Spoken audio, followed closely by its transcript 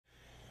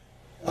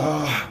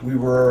we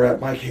were at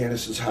Mike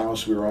Hannis's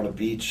house. We were on a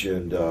beach,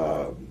 and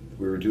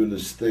we were doing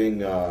this thing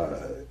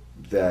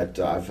that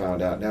I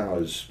found out now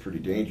is pretty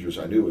dangerous.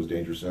 I knew it was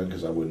dangerous then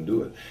because I wouldn't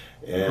do it.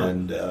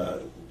 And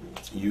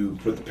you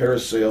put the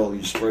parasail,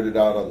 you spread it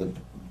out on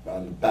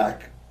the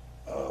back,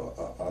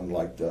 on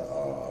like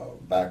the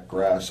back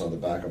grass on the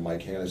back of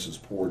Mike Hannis's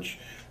porch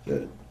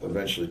that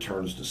eventually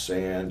turns to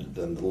sand.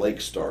 Then the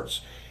lake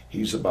starts.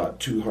 He's about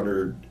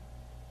 200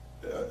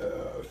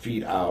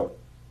 feet out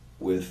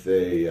with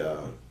a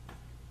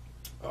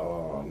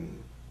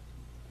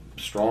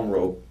strong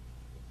rope,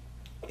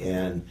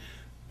 and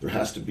there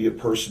has to be a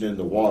person in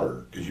the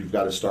water because you've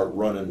got to start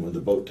running when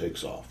the boat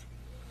takes off.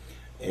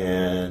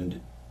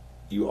 And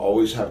you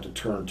always have to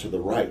turn to the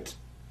right,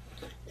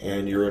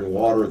 and you're in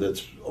water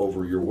that's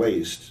over your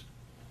waist.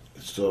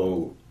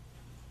 So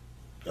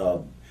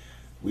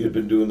we had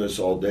been doing this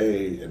all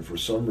day, and for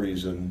some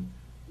reason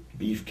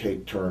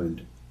Beefcake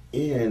turned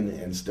in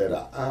instead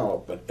of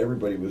out, but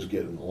everybody was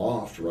getting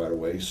aloft right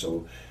away.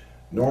 So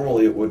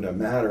normally it wouldn't have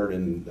mattered,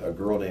 and a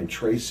girl named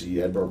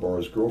Tracy, Ed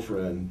Barbara's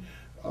girlfriend,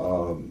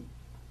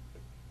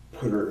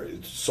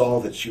 saw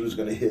that she was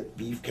going to hit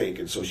Beefcake,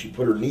 and so she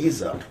put her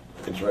knees up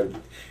and tried,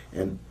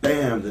 and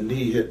bam, the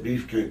knee hit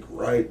Beefcake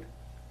right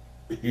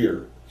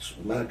here,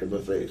 smack in the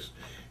face,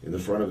 in the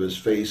front of his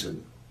face,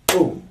 and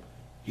boom,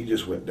 he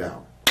just went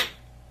down,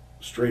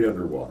 straight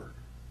underwater.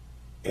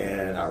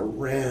 And I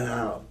ran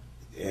out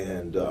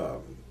and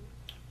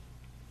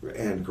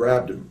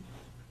grabbed him,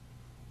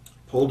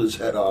 pulled his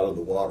head out of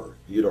the water.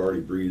 He had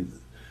already breathed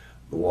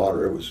the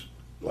water. It was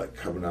like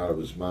coming out of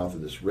his mouth,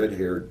 and this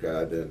red-haired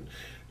guy then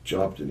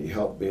jumped and he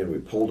helped me, and we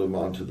pulled him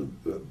onto the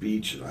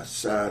beach, and I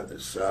sat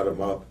him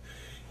up,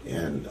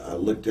 and I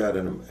looked at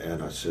him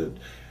and I said,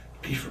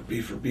 "Beefer,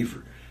 Beefer,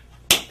 Beefer,"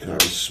 and I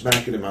was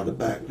smacking him on the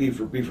back,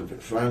 "Beefer, Beefer,"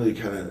 but finally he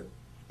kind of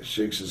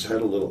shakes his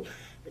head a little,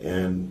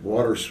 and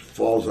water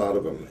falls out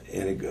of him,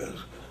 and he goes,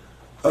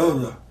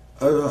 "Oh,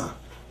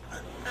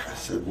 I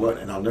said, "What?"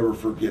 And I'll never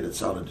forget, it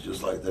sounded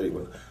just like that. He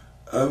went,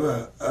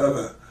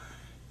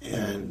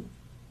 and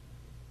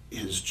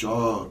his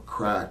jaw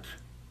cracked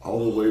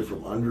all the way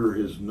from under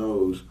his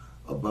nose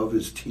above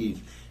his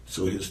teeth.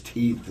 So his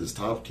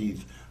top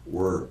teeth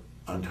were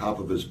on top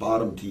of his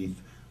bottom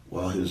teeth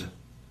while his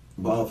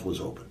mouth was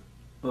open.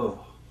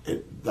 Oh.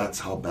 That's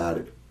how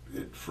bad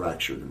it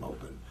fractured him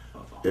open.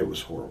 Oh. It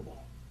was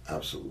horrible,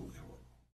 absolutely.